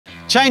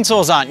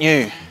Chainsaws aren't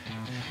new,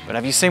 but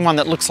have you seen one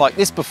that looks like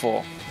this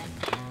before?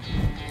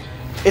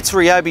 It's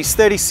RYOBI's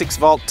 36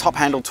 volt top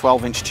handle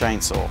 12-inch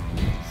chainsaw.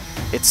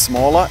 It's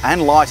smaller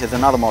and lighter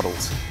than other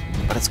models,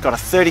 but it's got a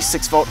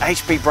 36 volt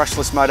HP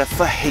brushless motor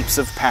for heaps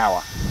of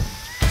power.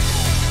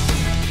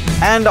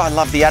 And I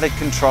love the added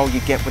control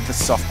you get with the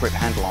soft grip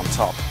handle on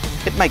top.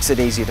 It makes it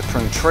easier to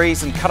prune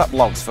trees and cut up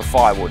logs for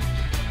firewood.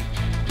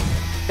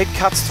 It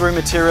cuts through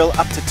material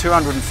up to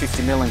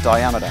 250mm in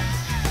diameter.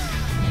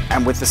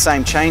 And with the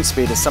same chain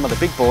speed as some of the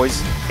big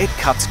boys, it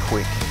cuts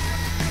quick.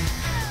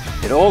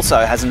 It also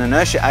has an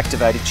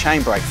inertia-activated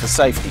chain brake for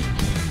safety.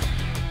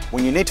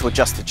 When you need to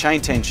adjust the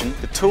chain tension,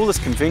 the tool is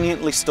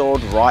conveniently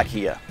stored right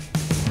here.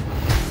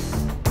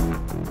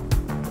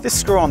 This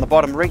screw on the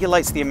bottom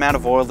regulates the amount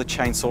of oil the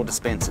chainsaw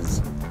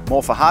dispenses.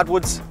 More for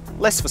hardwoods,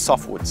 less for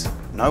softwoods,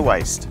 no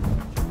waste.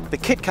 The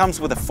kit comes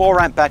with a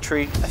 4-amp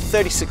battery, a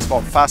 36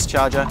 volt fast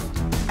charger,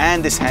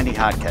 and this handy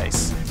hard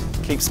case.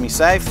 Keeps me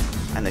safe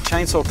and the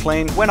chainsaw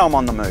clean when I'm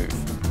on the move.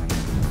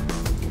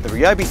 The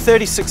RYOBI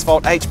 36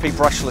 volt HP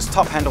Brushless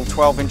top handle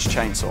 12-inch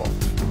chainsaw.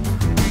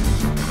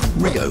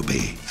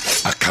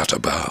 RYOBI, a cut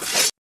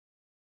above.